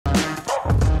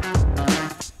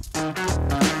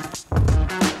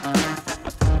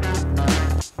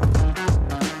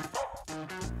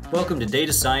Welcome to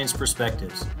Data Science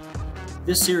Perspectives.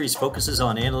 This series focuses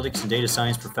on analytics and data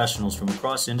science professionals from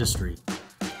across industry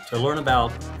to learn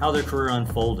about how their career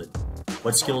unfolded,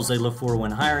 what skills they look for when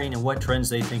hiring, and what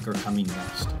trends they think are coming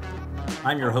next.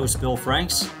 I'm your host, Bill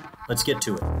Franks. Let's get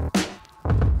to it.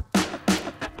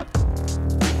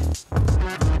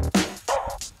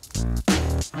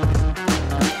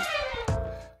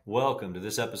 Welcome to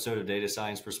this episode of Data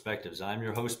Science Perspectives. I'm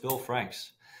your host, Bill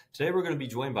Franks. Today we're going to be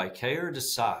joined by Keyur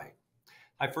Desai.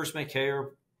 I first met Keyur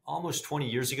almost 20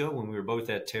 years ago when we were both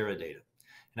at Teradata.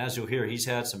 And as you'll hear, he's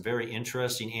had some very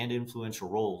interesting and influential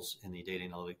roles in the data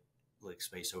analytics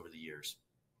space over the years.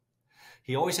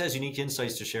 He always has unique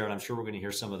insights to share, and I'm sure we're going to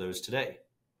hear some of those today.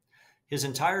 His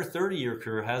entire 30-year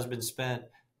career has been spent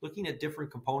looking at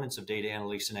different components of data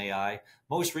analytics and AI,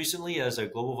 most recently as a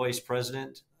global vice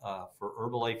president for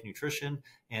Herbalife Nutrition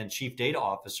and chief data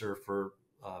officer for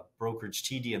brokerage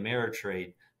TD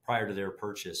Ameritrade prior to their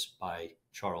purchase by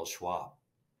Charles Schwab.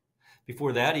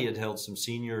 Before that, he had held some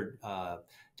senior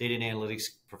data and analytics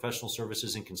professional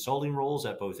services and consulting roles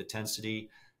at both Attensity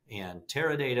and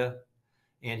Teradata.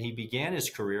 And he began his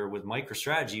career with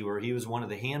MicroStrategy, where he was one of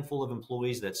the handful of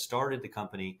employees that started the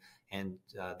company, and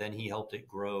then he helped it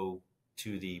grow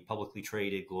to the publicly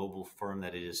traded global firm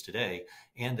that it is today.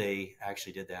 And they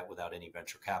actually did that without any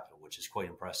venture capital, which is quite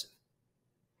impressive.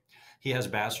 He has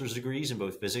bachelor's degrees in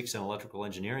both physics and electrical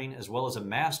engineering, as well as a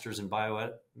master's in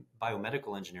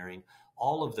biomedical engineering,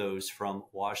 all of those from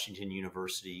Washington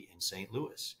University in St.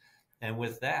 Louis. And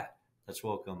with that, let's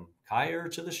welcome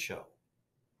Keyur to the show.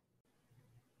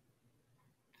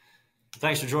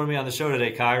 Thanks for joining me on the show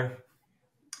today, Keyur.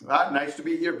 Nice to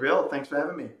be here, Bill. Thanks for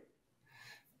having me.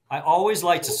 I always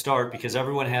like to start because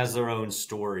everyone has their own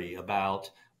story about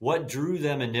what drew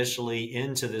them initially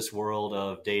into this world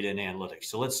of data and analytics.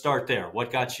 So let's start there.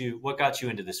 What got you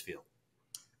into this field?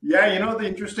 Yeah, the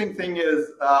interesting thing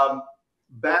is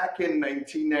back in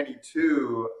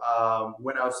 1992,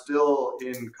 when I was still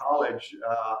in college,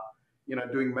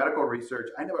 doing medical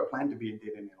research, I never planned to be in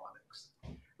data and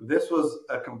analytics. This was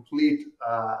a complete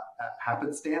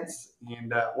happenstance.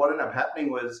 And what ended up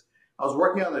happening was I was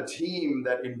working on the team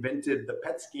that invented the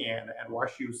PET scan at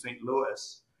WashU St.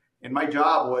 Louis. And my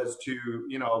job was to,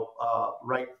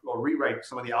 write or rewrite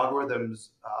some of the algorithms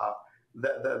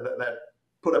that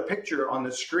put a picture on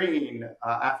the screen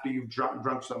after you've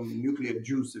drunk some nuclear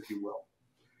juice, if you will.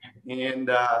 And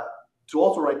to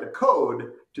also write the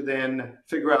code to then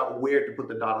figure out where to put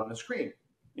the dot on the screen.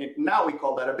 And now we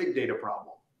call that a big data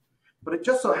problem. But it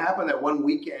just so happened that one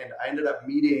weekend I ended up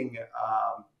meeting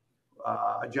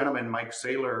a gentleman, Mike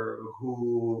Saylor,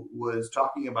 who was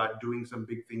talking about doing some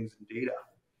big things in data.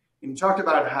 And he talked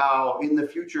about how in the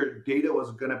future, data was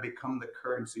going to become the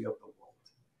currency of the world.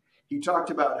 He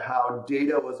talked about how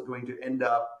data was going to end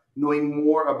up knowing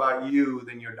more about you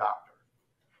than your doctor.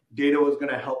 Data was going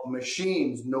to help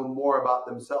machines know more about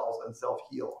themselves and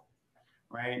self-heal,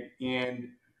 right? And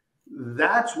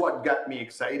that's what got me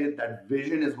excited. That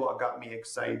vision is what got me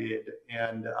excited.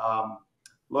 And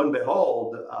lo and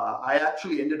behold, I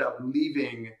actually ended up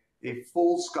leaving a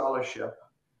full scholarship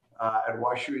at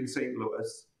WashU in St.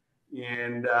 Louis.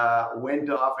 And went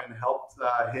off and helped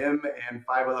him and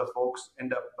 5 other folks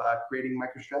end up creating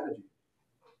MicroStrategy.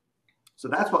 So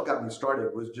that's what got me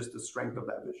started, was just the strength of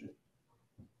that vision.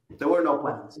 There were no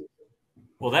plans.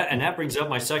 Well, that brings up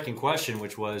my second question,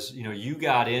 which was, you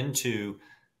got into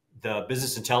the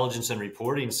business intelligence and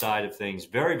reporting side of things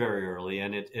very, very early.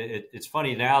 And it's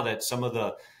funny now that some of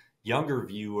the younger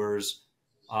viewers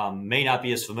may not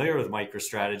be as familiar with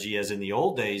MicroStrategy as in the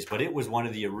old days, but it was one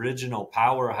of the original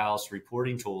powerhouse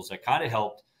reporting tools that kind of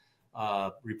helped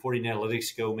reporting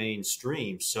analytics go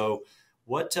mainstream. So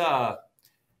what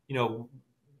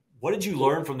did you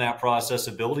learn from that process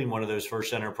of building one of those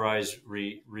first enterprise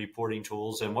reporting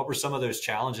tools? And what were some of those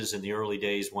challenges in the early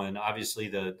days when obviously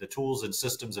the tools and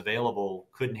systems available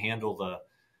couldn't handle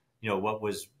what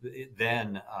was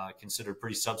then considered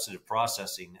pretty substantive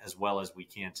processing as well as we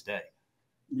can today?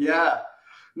 Yeah,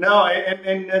 no,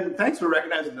 and thanks for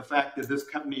recognizing the fact that this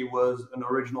company was an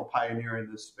original pioneer in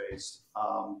this space.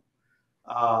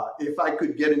 If I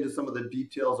could get into some of the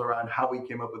details around how we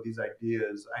came up with these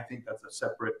ideas, I think that's a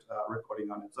separate recording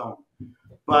on its own.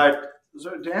 But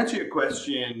so to answer your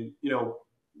question,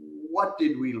 what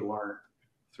did we learn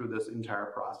through this entire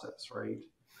process, right?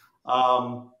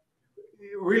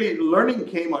 Really, learning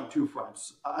came on 2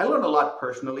 fronts. I learned a lot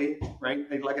personally, right?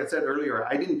 Like I said earlier,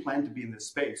 I didn't plan to be in this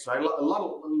space. So I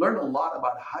learned a lot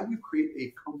about how you create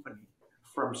a company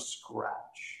from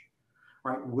scratch,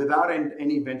 right? Without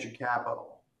any venture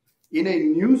capital. in a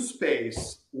new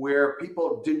space where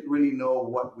people didn't really know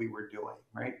what we were doing,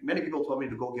 right? Many people told me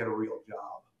to go get a real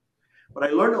job. But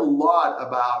I learned a lot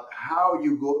about how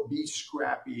you go be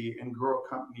scrappy and grow a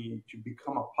company to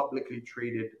become a publicly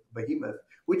traded behemoth,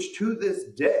 which to this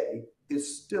day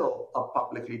is still a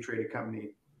publicly traded company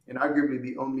and arguably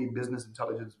the only business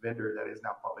intelligence vendor that is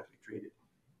now publicly traded,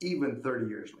 even 30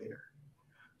 years later.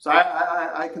 So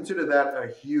I consider that a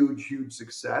huge, huge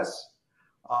success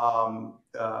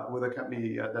with a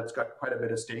company that's got quite a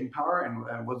bit of staying power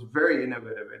and was very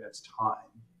innovative in its time.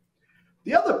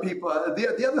 The other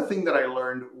thing that I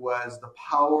learned was the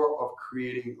power of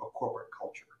creating a corporate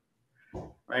culture,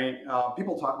 right?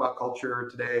 People talk about culture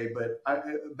today, but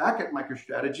back at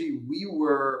MicroStrategy, we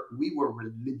were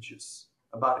religious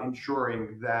about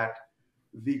ensuring that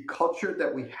the culture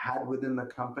that we had within the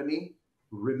company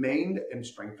remained and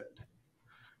strengthened,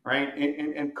 right?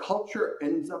 And culture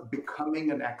ends up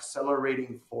becoming an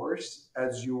accelerating force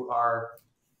as you are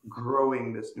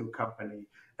growing this new company,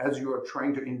 as you are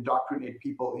trying to indoctrinate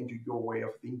people into your way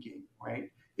of thinking, right?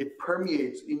 It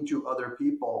permeates into other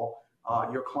people,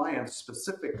 your clients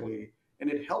specifically, and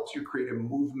it helps you create a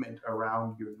movement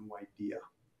around your new idea.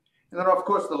 And then, of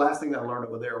course, the last thing that I learned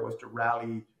over there was to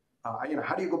rally.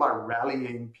 How do you go about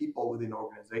rallying people within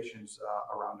organizations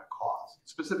around a cause,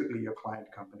 specifically your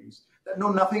client companies that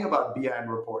know nothing about BI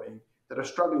and reporting, that are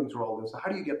struggling through all this?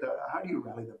 How do you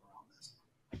rally them around this?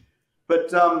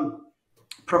 But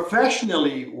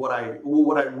professionally, what I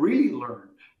really learned,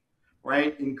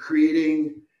 right, in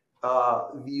creating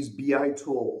these BI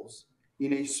tools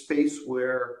in a space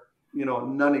where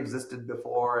none existed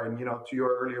before, and to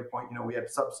your earlier point, we had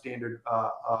substandard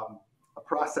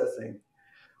processing.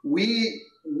 We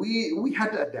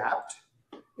had to adapt,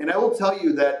 and I will tell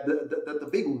you that the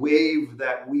big wave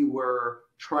that we were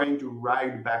trying to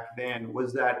ride back then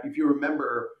was that, if you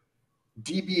remember,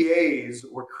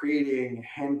 DBAs were creating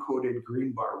hand-coded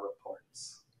green bar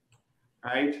reports,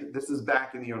 right? This is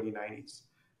back in the early 90s.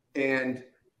 And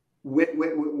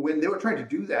when they were trying to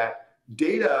do that,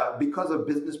 data, because of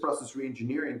business process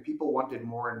reengineering, people wanted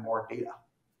more and more data.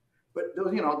 But there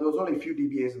was only a few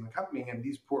DBAs in the company, and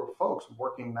these poor folks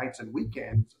working nights and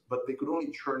weekends, but they could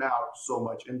only churn out so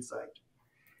much insight.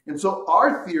 And so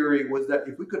our theory was that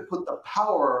if we could put the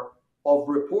power of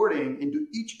reporting into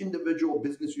each individual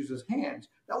business user's hands,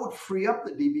 that would free up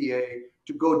the DBA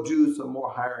to go do some more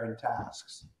higher end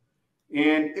tasks.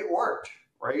 And it worked,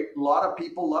 right? A lot of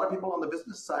people on the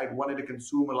business side wanted to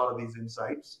consume a lot of these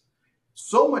insights.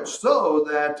 So much so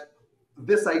that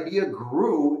this idea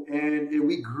grew, and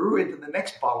we grew into the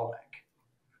next bottleneck,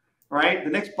 right? The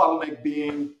next bottleneck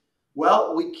being,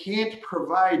 well, we can't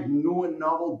provide new and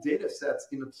novel data sets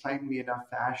in a timely enough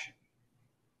fashion,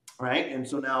 right? And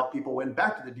so now people went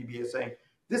back to the DBA saying,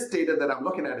 this data that I'm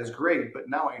looking at is great, but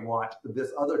now I want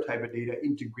this other type of data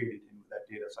integrated into that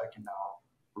data so I can now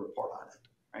report on it,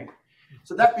 right?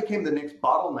 So that became the next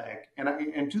bottleneck.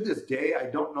 And to this day, I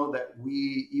don't know that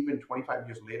we, even 25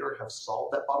 years later, have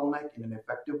solved that bottleneck in an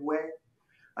effective way.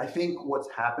 I think what's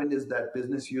happened is that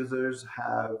business users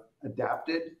have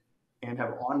adapted and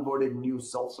have onboarded new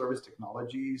self-service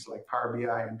technologies like Power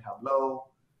BI and Tableau,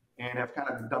 and have kind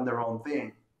of done their own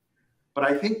thing. But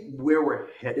I think where we're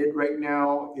headed right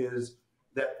now is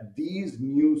that these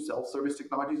new self-service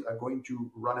technologies are going to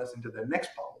run us into the next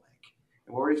bottleneck.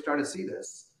 And we're already starting to see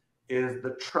this, is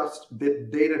the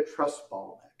data trust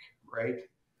bottleneck, right?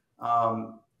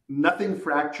 Nothing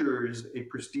fractures a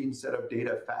pristine set of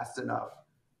data fast enough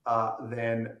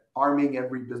than arming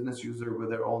every business user with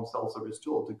their own self-service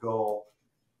tool to go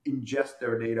ingest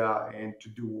their data and to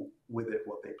do with it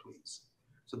what they please.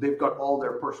 So they've got all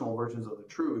their personal versions of the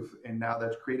truth, and now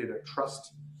that's created a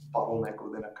trust bottleneck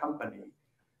within a company.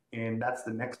 And that's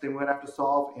the next thing we're gonna have to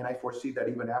solve. And I foresee that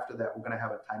even after that, we're gonna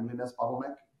have a timeliness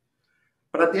bottleneck.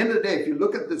 But at the end of the day, if you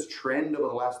look at this trend over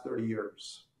the last 30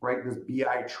 years, right, this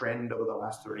BI trend over the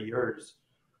last 30 years,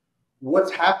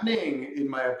 what's happening, in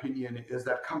my opinion, is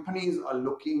that companies are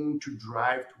looking to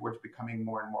drive towards becoming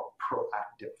more and more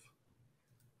proactive,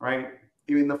 right?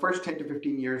 In the first 10 to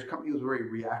 15 years, companies were very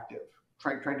reactive,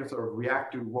 trying to sort of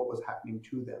react to what was happening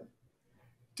to them.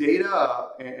 Data,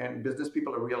 and business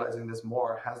people are realizing this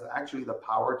more, has actually the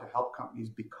power to help companies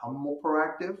become more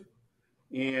proactive.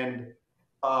 And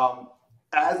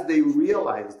as they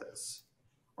realize this,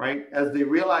 right, as they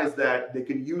realize that they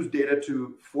can use data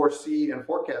to foresee and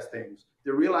forecast things,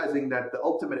 they're realizing that the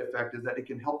ultimate effect is that it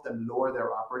can help them lower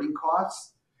their operating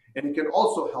costs, and it can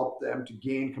also help them to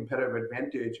gain competitive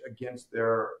advantage against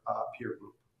their peer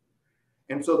group.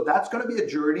 And so that's going to be a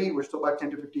journey. We're still about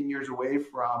 10 to 15 years away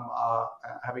from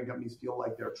having companies feel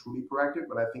like they're truly proactive,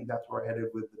 but I think that's where we're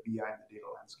headed with the BI and the data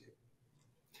landscape.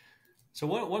 So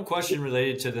one question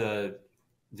related to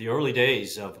the early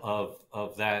days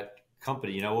of that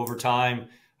company. Over time,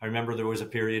 I remember there was a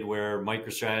period where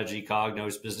MicroStrategy,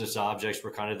 Cognos, Business Objects were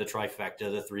kind of the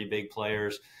trifecta, the three big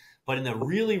players. But in the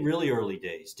really, really early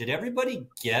days, did everybody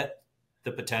get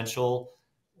the potential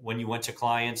when you went to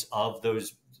clients of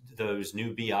those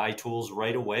new BI tools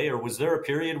right away, or was there a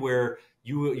period where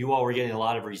you all were getting a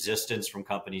lot of resistance from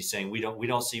companies saying we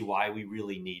don't see why we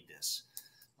really need this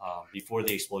before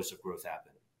the explosive growth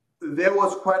happened? There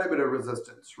was quite a bit of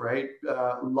resistance, right?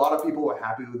 A lot of people were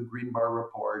happy with the green bar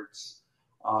reports.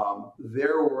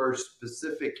 There were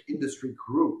specific industry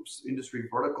groups, industry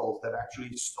verticals that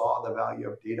actually saw the value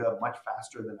of data much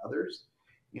faster than others.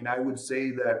 And I would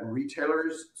say that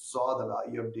retailers saw the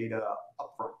value of data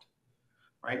upfront,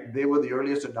 right? They were the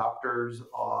earliest adopters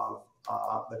of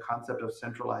the concept of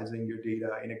centralizing your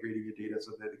data, integrating your data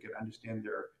so that they could understand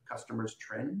their customers'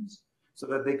 trends, so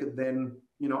that they could then,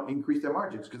 increase their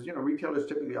margins. Because, retailers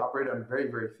typically operate on very,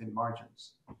 very thin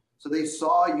margins. So they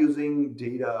saw using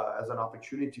data as an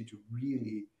opportunity to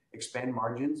really expand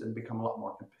margins and become a lot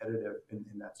more competitive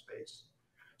in that space.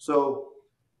 So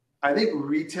I think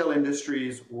retail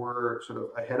industries were sort of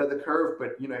ahead of the curve,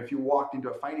 but if you walked into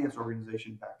a finance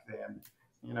organization back then,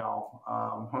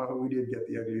 we did get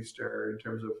the ugly stare in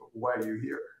terms of why are you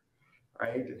here,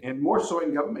 right? And more so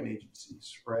in government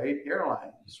agencies, right?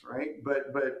 Airlines, right?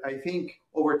 But I think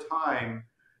over time,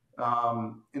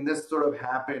 and this sort of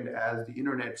happened as the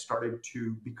internet started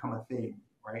to become a thing,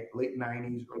 right? Late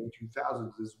 90s, early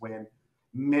 2000s is when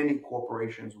many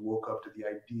corporations woke up to the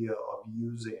idea of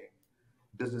using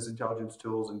business intelligence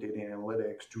tools and data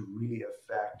analytics to really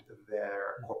affect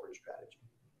their corporate strategy.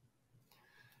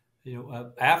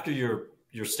 After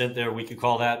your stint there, we could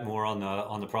call that more on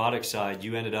the product side.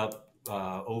 You ended up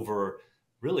over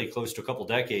really close to a couple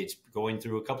decades going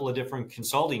through a couple of different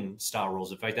consulting style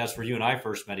roles. In fact, that's where you and I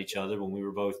first met each other, when we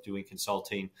were both doing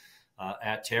consulting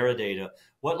at Teradata.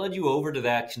 What led you over to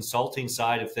that consulting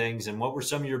side of things, and what were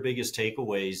some of your biggest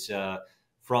takeaways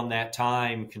from that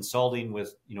time consulting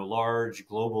with large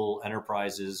global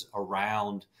enterprises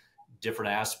around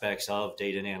different aspects of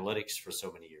data and analytics for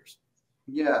so many years?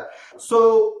 Yeah.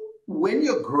 So when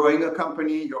you're growing a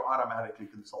company, you're automatically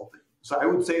consulting. So I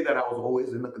would say that I was always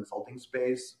in the consulting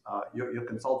space. You're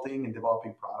consulting and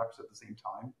developing products at the same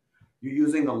time. You're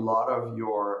using a lot of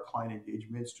your client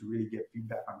engagements to really get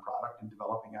feedback on product and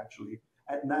developing actually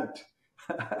at night,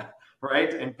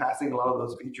 right? And passing a lot of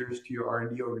those features to your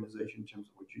R&D organization in terms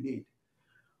of what you need.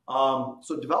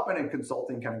 So development and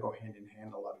consulting kind of go hand in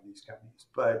hand, a lot of these companies.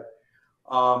 But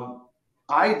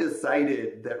I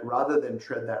decided that rather than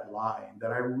tread that line,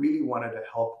 that I really wanted to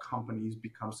help companies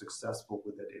become successful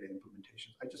with their data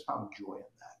implementations. I just found joy in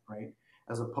that, right?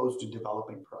 As opposed to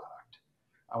developing product.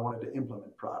 I wanted to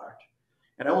implement product.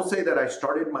 And I will say that I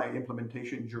started my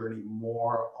implementation journey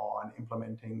more on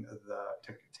implementing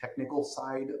the technical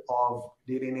side of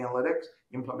data and analytics,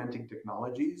 implementing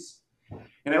technologies.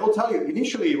 And I will tell you,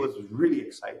 initially it was really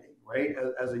exciting, right?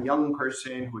 As a young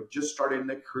person who had just started in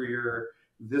a career,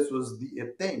 this was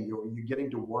the thing. You're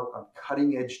getting to work on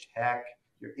cutting edge tech,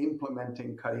 you're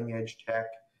implementing cutting edge tech,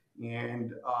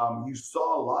 and you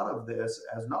saw a lot of this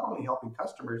as not only helping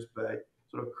customers, but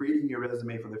sort of creating your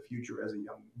resume for the future as a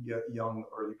young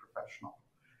early professional.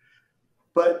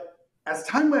 But as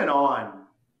time went on,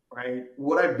 right,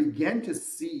 what I began to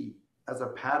see as a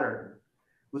pattern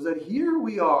was that here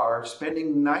we are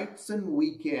spending nights and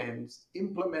weekends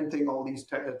implementing all these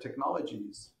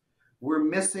technologies. We're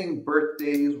missing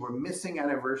birthdays, we're missing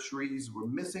anniversaries, we're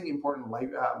missing important life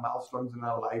milestones in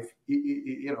our life,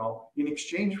 in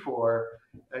exchange for,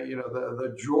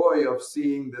 the joy of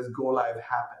seeing this go live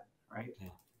happen, right? Yeah.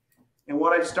 And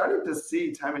what I started to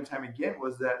see time and time again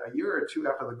was that a year or two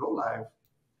after the go live,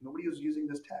 nobody was using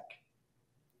this tech.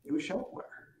 It was shelfware.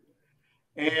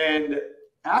 And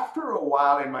after a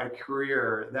while in my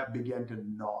career, that began to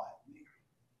gnaw at me.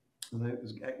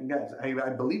 Guys, I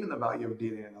believe in the value of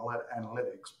data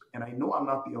analytics, and I know I'm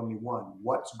not the only one.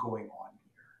 What's going on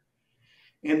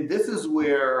here? And this is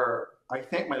where I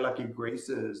thank my lucky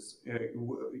graces,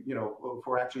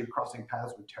 for actually crossing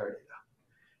paths with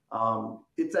Teradata.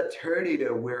 It's at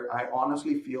Teradata where I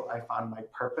honestly feel I found my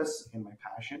purpose and my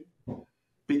passion,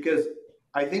 because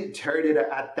I think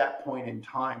Teradata at that point in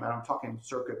time, and I'm talking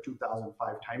circa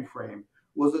 2005 timeframe,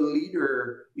 was a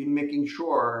leader in making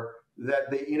sure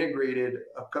that they integrated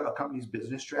a company's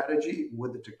business strategy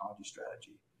with the technology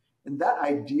strategy. And that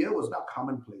idea was not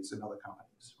commonplace in other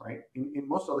companies, right? In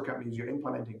most other companies, you're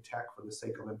implementing tech for the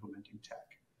sake of implementing tech.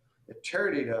 At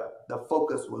Teradata, the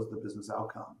focus was the business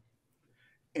outcome.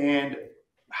 And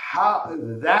how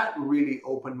that really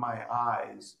opened my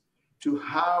eyes to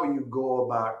how you go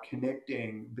about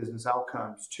connecting business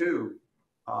outcomes to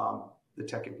the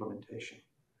tech implementation.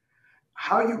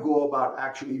 How you go about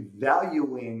actually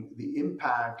valuing the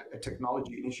impact a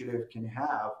technology initiative can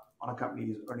have on a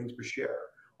company's earnings per share,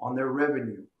 on their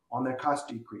revenue, on their cost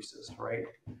decreases, right?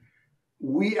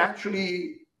 We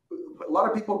actually, a lot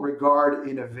of people regard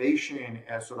innovation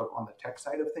as sort of on the tech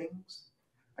side of things.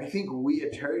 I think we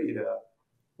at Teradata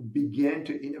began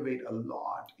to innovate a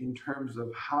lot in terms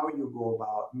of how you go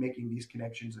about making these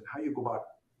connections and how you go about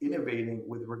innovating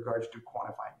with regards to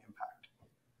quantifying impact,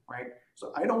 right?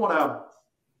 So I don't want to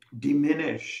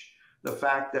diminish the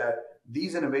fact that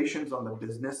these innovations on the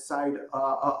business side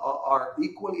are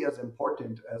equally as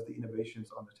important as the innovations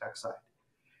on the tech side.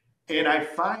 And I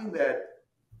find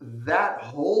that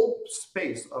whole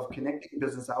space of connecting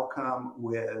business outcome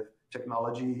with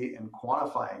technology and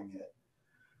quantifying it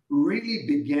really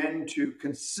began to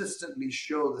consistently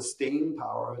show the staying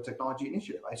power of a technology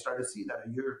initiative. I started to see that a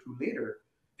year or two later,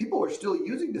 people were still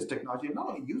using this technology, and not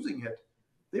only using it,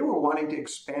 they were wanting to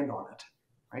expand on it,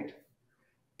 right?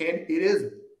 And it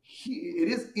is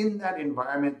in that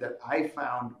environment that I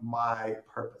found my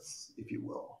purpose, if you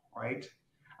will, right?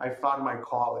 I found my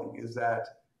calling is that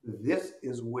this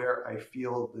is where I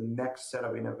feel the next set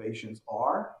of innovations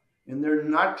are, and they're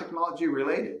not technology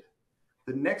related.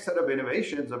 The next set of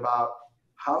innovations about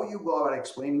how you go about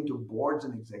explaining to boards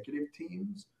and executive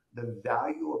teams the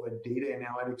value of a data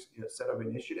analytics set of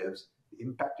initiatives, the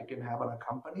impact it can have on a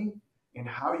company, and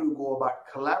how you go about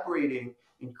collaborating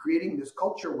and creating this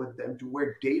culture with them to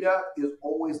where data is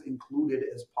always included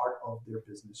as part of their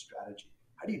business strategy.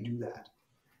 How do you do that?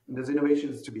 And there's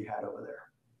innovations to be had over there.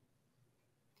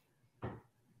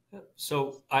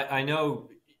 So I know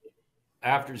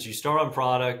after you start on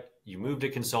product, you move to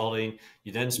consulting,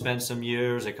 you then spend some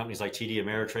years at companies like TD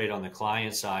Ameritrade on the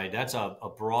client side. That's a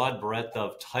broad breadth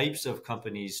of types of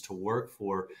companies to work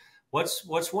for.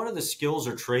 What's one of the skills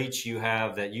or traits you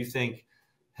have that you think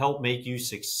help make you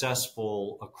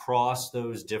successful across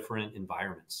those different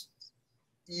environments?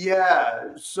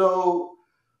 Yeah, so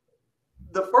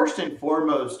the first and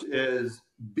foremost is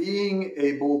being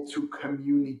able to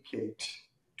communicate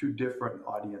to different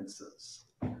audiences.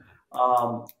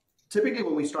 Typically,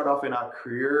 when we start off in our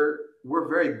career, we're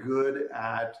very good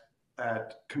at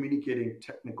communicating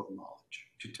technical knowledge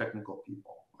to technical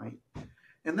people, right?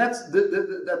 And that's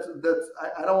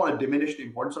I don't want to diminish the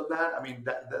importance of that. I mean,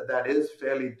 that is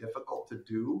fairly difficult to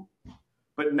do.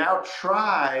 But now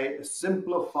try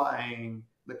simplifying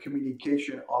the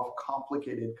communication of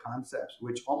complicated concepts,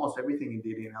 which almost everything in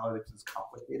data analytics is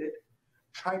complicated.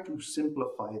 Try to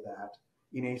simplify that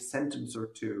in a sentence or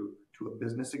two to a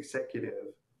business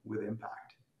executive with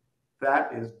impact.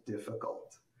 That is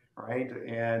difficult, right?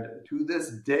 And to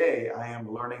this day, I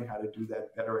am learning how to do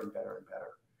that better and better and better.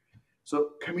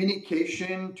 So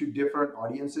communication to different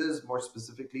audiences, more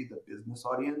specifically the business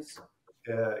audience,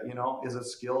 is a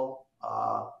skill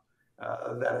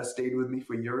that has stayed with me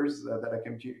for years that I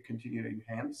can continue to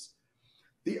enhance.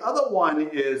 The other one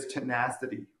is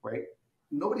tenacity, right?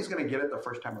 Nobody's going to get it the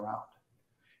first time around.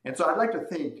 And so I'd like to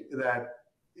think that,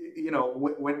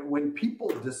 when people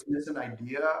dismiss an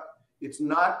idea, it's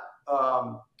not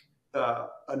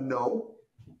a no,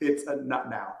 it's a not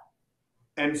now.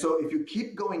 And so if you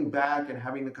keep going back and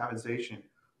having the conversation,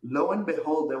 lo and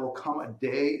behold, there will come a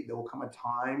day, there will come a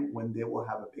time when they will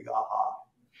have a big aha.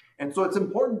 And so it's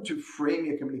important to frame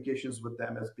your communications with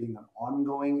them as being an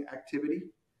ongoing activity,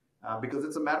 because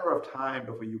it's a matter of time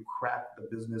before you crack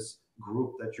the business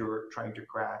group that you're trying to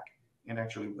crack and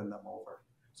actually win them over.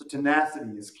 So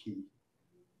tenacity is key.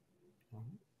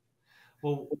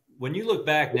 Well, when you look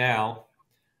back now,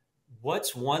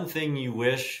 what's one thing you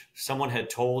wish someone had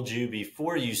told you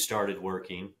before you started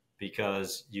working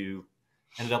because you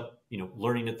ended up,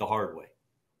 learning it the hard way?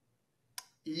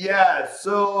 Yeah,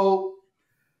 so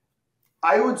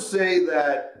I would say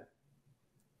that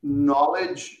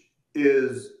knowledge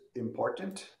is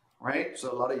important, right?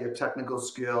 So a lot of your technical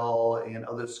skill and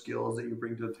other skills that you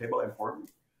bring to the table are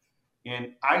important.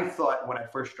 And I thought when I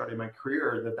first started my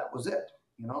career that was it.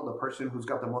 The person who's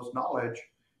got the most knowledge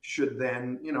should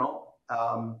then,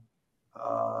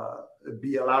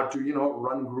 be allowed to,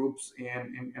 run groups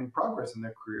and progress in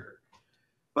their career.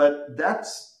 But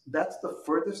that's the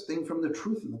furthest thing from the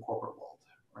truth in the corporate world,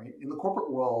 right? In the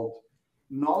corporate world,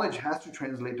 knowledge has to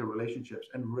translate to relationships,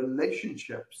 and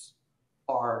relationships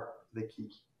are the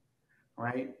key,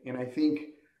 right? And I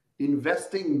think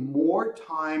investing more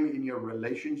time in your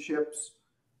relationships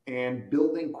and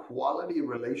building quality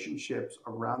relationships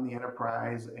around the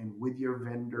enterprise and with your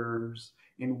vendors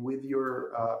and with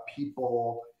your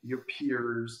people, your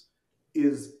peers,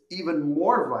 is even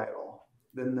more vital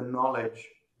than the knowledge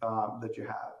that you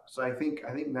have. So I think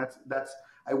that's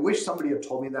I wish somebody had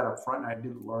told me that up front and I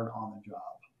didn't learn on the job.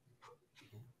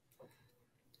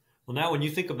 Well, now when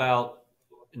you think about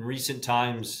in recent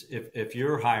times, if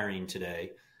you're hiring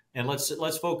today, and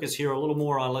let's focus here a little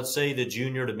more on, let's say, the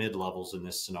junior to mid levels in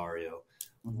this scenario.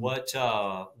 What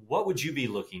would you be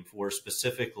looking for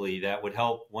specifically that would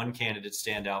help one candidate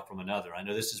stand out from another? I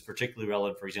know this is particularly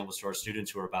relevant, for example, to our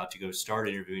students who are about to go start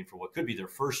interviewing for what could be their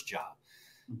first job.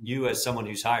 You, as someone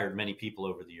who's hired many people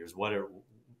over the years, what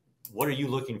are you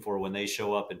looking for when they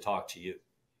show up and talk to you?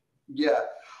 Yeah,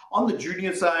 on the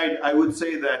junior side, I would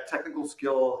say that technical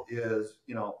skill is,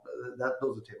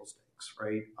 those are table stakes,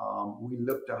 right? We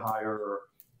look to hire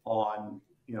on,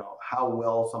 how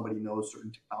well somebody knows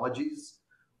certain technologies,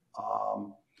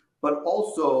 but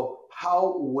also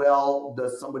how well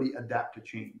does somebody adapt to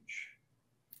change,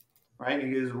 right?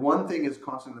 Because one thing is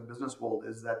constant in the business world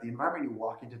is that the environment you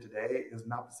walk into today is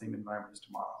not the same environment as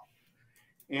tomorrow.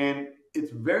 And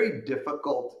it's very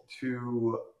difficult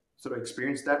to sort of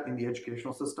experience that in the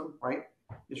educational system, right?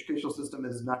 The educational system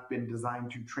has not been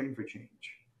designed to train for change,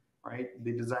 right?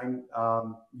 They design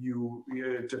you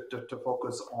to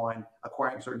focus on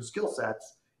acquiring certain skill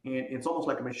sets, and it's almost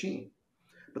like a machine.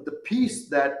 But the piece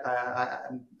that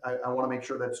I want to make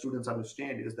sure that students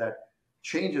understand is that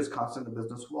change is constant in the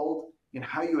business world, and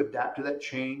how you adapt to that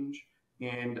change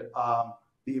and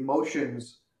the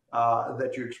emotions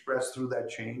that you express through that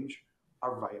change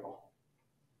are vital,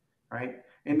 right?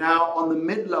 And now on the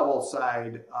mid-level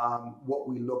side, what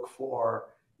we look for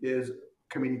is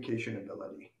communication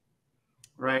ability,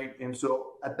 right? And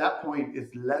so at that point,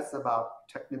 it's less about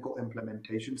technical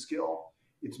implementation skill.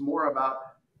 It's more about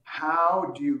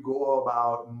how do you go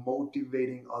about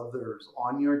motivating others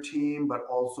on your team, but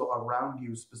also around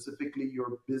you, specifically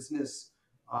your business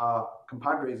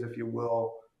compadres, if you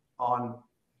will, on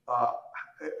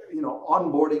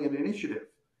onboarding an initiative,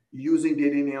 using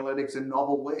data and analytics in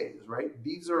novel ways, right?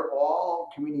 These are all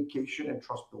communication and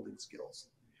trust building skills.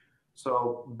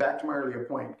 So back to my earlier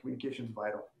point, communication is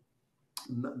vital.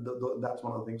 That's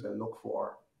one of the things I look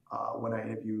for when I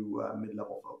interview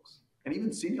mid-level folks and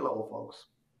even senior level folks.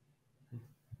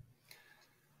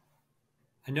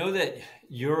 I know that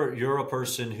you're a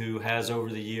person who has over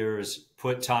the years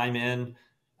put time in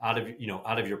out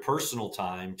of your personal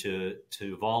time to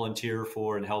volunteer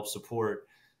for and help support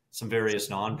some various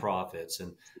nonprofits,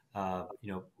 and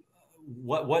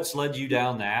what's led you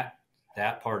down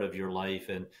that part of your life,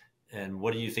 and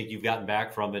what do you think you've gotten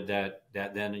back from it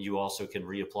that then you also can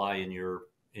reapply in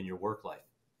your work life?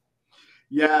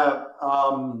 Yeah,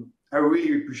 I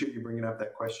really appreciate you bringing up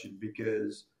that question,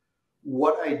 because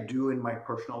what I do in my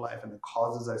personal life and the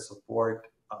causes I support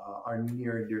are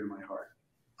near and dear to my heart.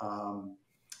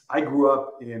 I grew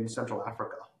up in Central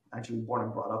Africa, actually born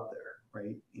and brought up there,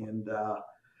 right? And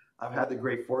I've had the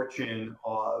great fortune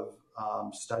of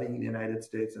studying in the United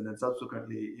States, and then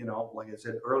subsequently, like I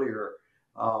said earlier,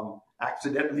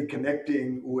 accidentally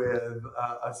connecting with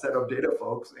a set of data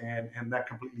folks, and that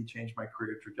completely changed my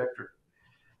career trajectory.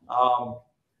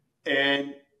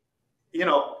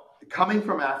 Coming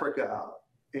from Africa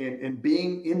and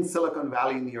being in Silicon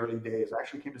Valley in the early days, I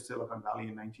actually came to Silicon Valley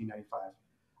in 1995.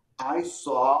 I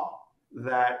saw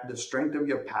that the strength of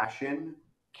your passion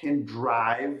can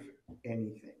drive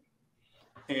anything.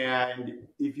 And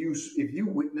if you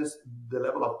witness the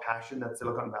level of passion that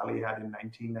Silicon Valley had in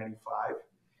 1995,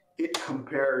 it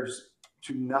compares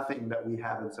to nothing that we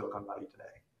have in Silicon Valley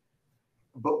today.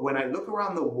 But when I look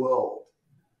around the world,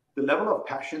 the level of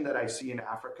passion that I see in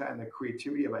Africa and the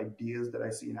creativity of ideas that I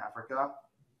see in Africa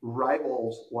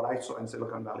rivals what I saw in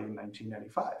Silicon Valley in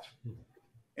 1995.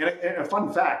 And a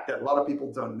fun fact that a lot of people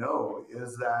don't know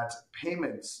is that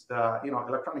payments,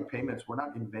 electronic payments were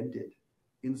not invented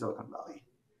in Silicon Valley.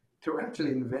 They were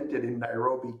actually invented in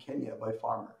Nairobi, Kenya by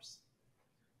farmers,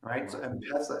 right? So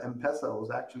M-Pesa was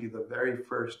actually the very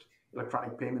first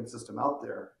electronic payment system out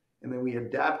there. And then we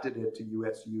adapted it to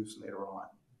US use later on,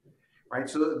 right?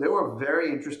 So there were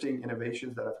very interesting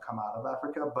innovations that have come out of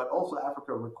Africa, but also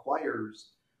Africa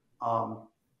requires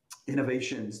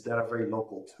innovations that are very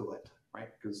local to it, right?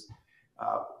 Because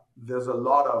there's a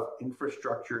lot of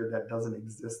infrastructure that doesn't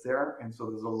exist there. And so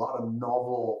there's a lot of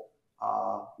novel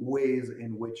ways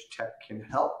in which tech can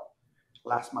help.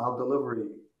 Last mile delivery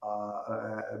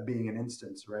being an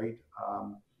instance, right?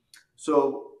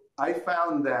 So I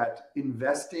found that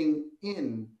investing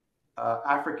in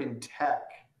African tech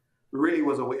really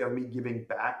was a way of me giving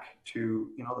back to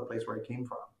the place where I came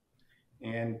from.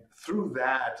 And through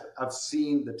that, I've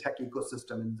seen the tech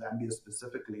ecosystem in Zambia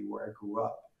specifically, where I grew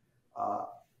up,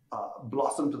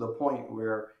 blossom to the point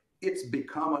where it's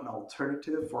become an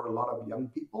alternative for a lot of young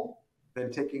people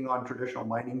than taking on traditional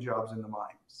mining jobs in the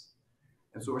mines.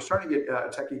 And so we're starting to get a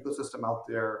tech ecosystem out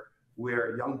there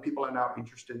where young people are now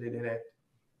interested in it.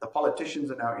 The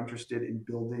politicians are now interested in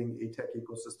building a tech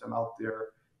ecosystem out there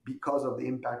because of the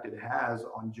impact it has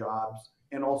on jobs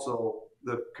and also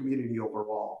the community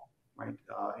overall, right?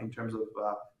 In terms of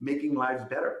making lives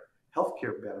better,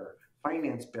 healthcare better,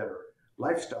 finance better,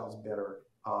 lifestyles better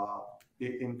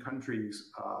in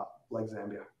countries like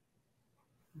Zambia.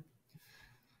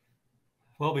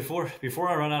 Well, before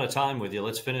I run out of time with you,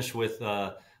 let's finish with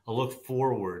a look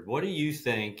forward. What do you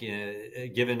think,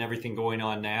 given everything going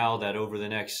on now, that over the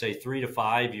next, say, 3 to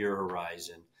 5 year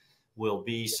horizon will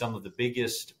be some of the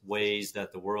biggest ways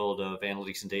that the world of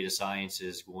analytics and data science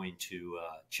is going to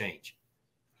change?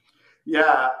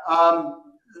 Yeah.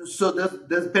 So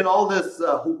there's been all this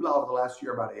hoopla over the last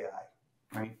year about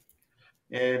AI, right?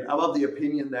 And I'm of the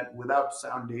opinion that without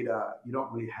sound data, you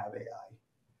don't really have AI.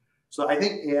 So I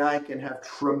think AI can have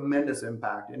tremendous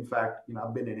impact. In fact,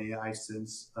 I've been in AI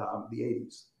since the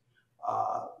 80s.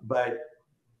 But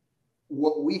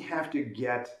what we have to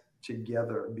get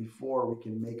together before we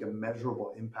can make a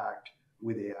measurable impact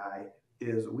with AI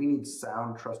is we need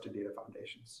sound, trusted data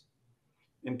foundations.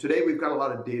 And today we've got a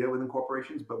lot of data within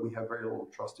corporations, but we have very little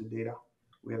trusted data.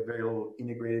 We have very little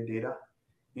integrated data.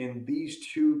 And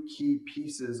these two key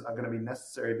pieces are going to be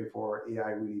necessary before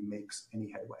AI really makes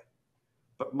any headway.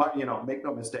 But make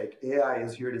no mistake, AI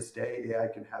is here to stay. AI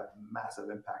can have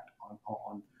massive impact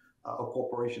on a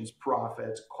corporation's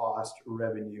profits, cost,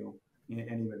 revenue, and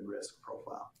even risk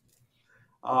profile.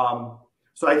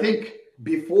 So I think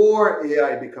before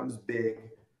AI becomes big,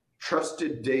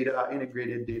 trusted data,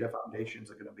 integrated data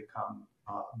foundations are going to become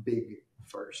big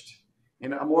first.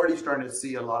 And I'm already starting to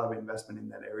see a lot of investment in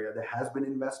that area. There has been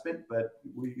investment, but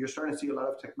you're starting to see a lot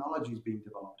of technologies being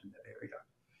developed in that area.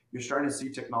 You're starting to see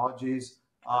technologies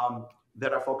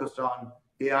that are focused on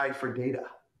AI for data,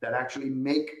 that actually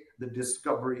make the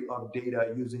discovery of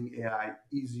data using AI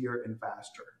easier and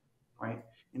faster, right?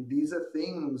 And these are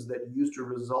things that used to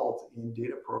result in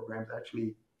data programs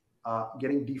actually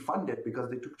getting defunded because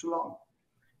they took too long.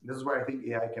 And this is where I think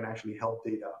AI can actually help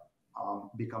data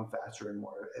become faster and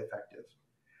more effective.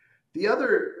 The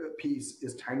other piece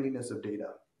is timeliness of data.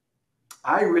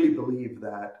 I really believe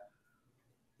that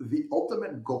the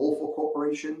ultimate goal for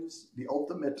corporations, the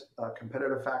ultimate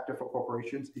competitive factor for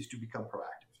corporations is to become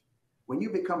proactive. When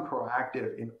you become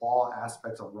proactive in all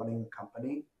aspects of running a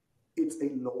company, it's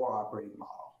a lower operating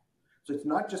model. So it's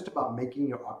not just about making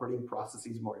your operating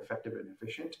processes more effective and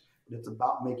efficient, but it's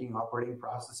about making operating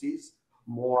processes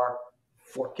more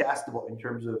forecastable in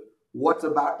terms of what's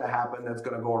about to happen that's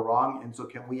going to go wrong. And so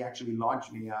can we actually launch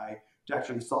an AI to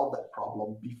actually solve that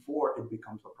problem before it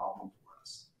becomes a problem for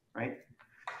us, right?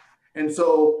 And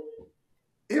so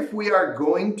if we are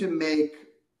going to make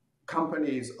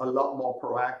companies a lot more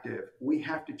proactive, we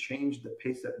have to change the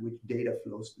pace at which data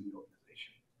flows through the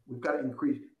organization. We've got to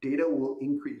increase, data will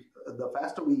increase. The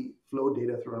faster we flow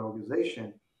data through an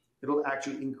organization, it'll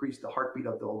actually increase the heartbeat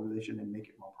of the organization and make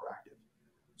it more proactive.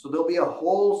 So there'll be a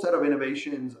whole set of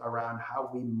innovations around how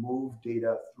we move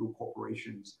data through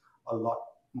corporations a lot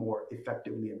more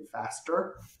effectively and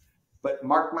faster. But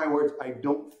mark my words, I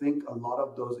don't think a lot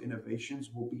of those innovations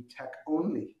will be tech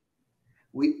only.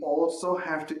 We also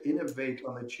have to innovate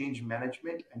on the change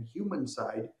management and human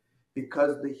side,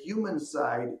 because the human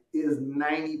side is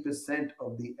 90%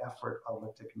 of the effort of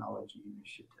a technology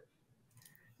initiative.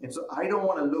 And so I don't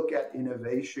want to look at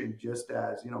innovation just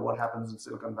as, what happens in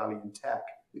Silicon Valley in tech.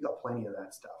 We got plenty of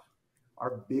that stuff.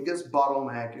 Our biggest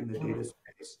bottleneck in the data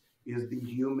space is the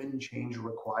human change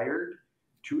required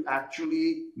to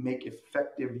actually make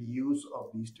effective use of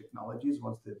these technologies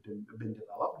once they've been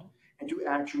developed, and to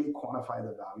actually quantify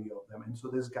the value of them. And so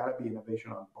there's got to be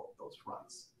innovation on both those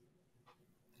fronts.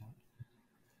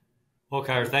 Well,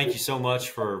 Keyur, thank you so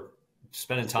much for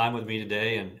spending time with me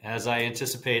today. And as I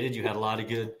anticipated, you had a lot of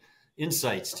good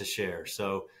insights to share.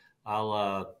 So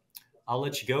I'll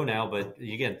let you go now. But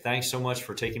again, thanks so much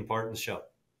for taking part in the show.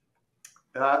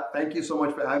 Thank you so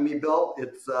much for having me, Bill.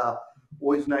 It's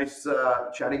always nice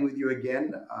chatting with you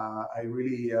again. I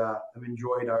really have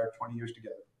enjoyed our 20 years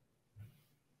together.